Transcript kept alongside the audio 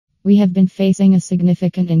We have been facing a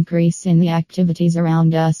significant increase in the activities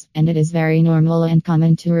around us, and it is very normal and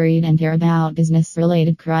common to read and hear about business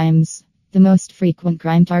related crimes. The most frequent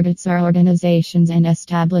crime targets are organizations and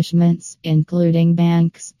establishments, including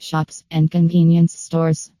banks, shops, and convenience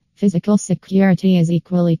stores. Physical security is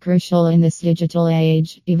equally crucial in this digital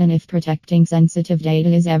age, even if protecting sensitive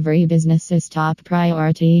data is every business's top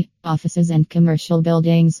priority. Offices and commercial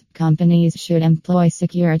buildings, companies should employ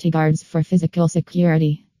security guards for physical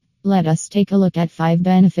security. Let us take a look at 5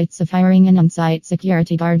 benefits of hiring an on-site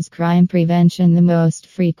security guards. Crime prevention. The most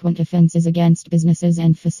frequent offenses against businesses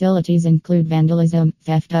and facilities include vandalism,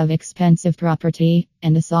 theft of expensive property,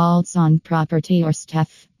 and assaults on property or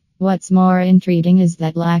staff. What's more intriguing is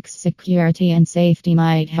that lax security and safety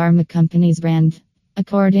might harm a company's brand.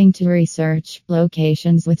 According to research,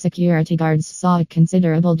 locations with security guards saw a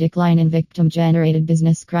considerable decline in victim-generated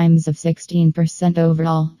business crimes of 16%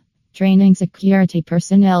 overall. Training security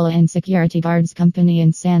personnel and security guards company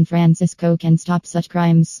in San Francisco can stop such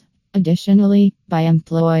crimes. Additionally, by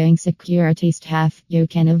employing security staff, you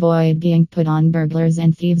can avoid being put on burglars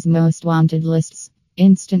and thieves' most wanted lists.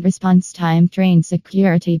 Instant response time. Trained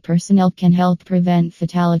security personnel can help prevent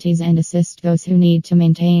fatalities and assist those who need to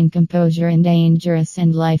maintain composure in dangerous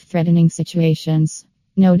and life-threatening situations.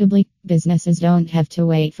 Notably, businesses don't have to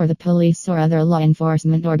wait for the police or other law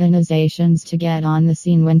enforcement organizations to get on the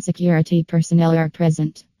scene when security personnel are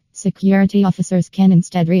present. Security officers can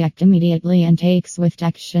instead react immediately and take swift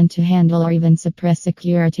action to handle or even suppress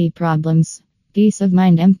security problems. Peace of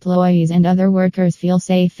mind. Employees and other workers feel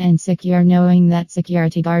safe and secure knowing that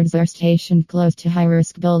security guards are stationed close to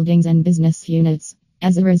high-risk buildings and business units.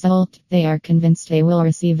 As a result, they are convinced they will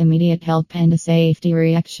receive immediate help and a safety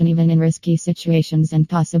reaction even in risky situations and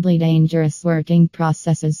possibly dangerous working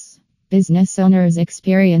processes. Business owners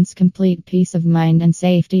experience complete peace of mind and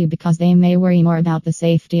safety because they may worry more about the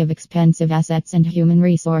safety of expensive assets and human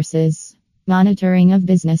resources. Monitoring of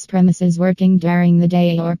business premises working during the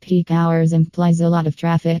day or peak hours implies a lot of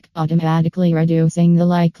traffic, automatically reducing the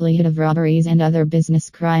likelihood of robberies and other business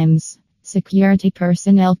crimes. Security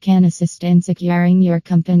personnel can assist in securing your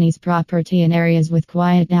company's property in areas with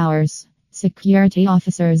quiet hours. Security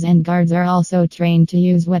officers and guards are also trained to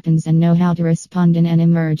use weapons and know how to respond in an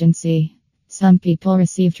emergency. Some people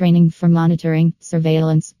receive training for monitoring,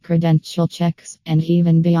 surveillance, credential checks, and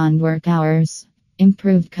even beyond work hours.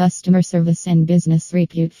 Improved customer service and business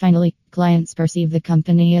repute. Finally, clients perceive the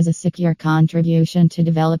company as a secure contribution to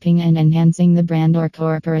developing and enhancing the brand or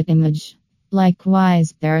corporate image.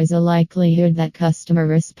 Likewise, there is a likelihood that customer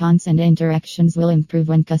response and interactions will improve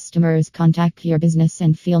when customers contact your business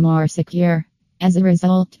and feel more secure. As a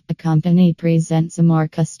result, a company presents a more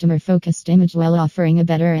customer-focused image while offering a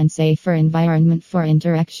better and safer environment for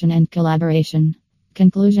interaction and collaboration.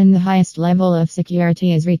 Conclusion. The highest level of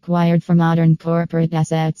security is required for modern corporate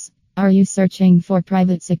assets. Are you searching for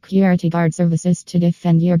private security guard services to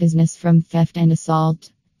defend your business from theft and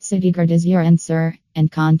assault? CityGuard is your answer,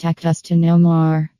 and contact us to know more.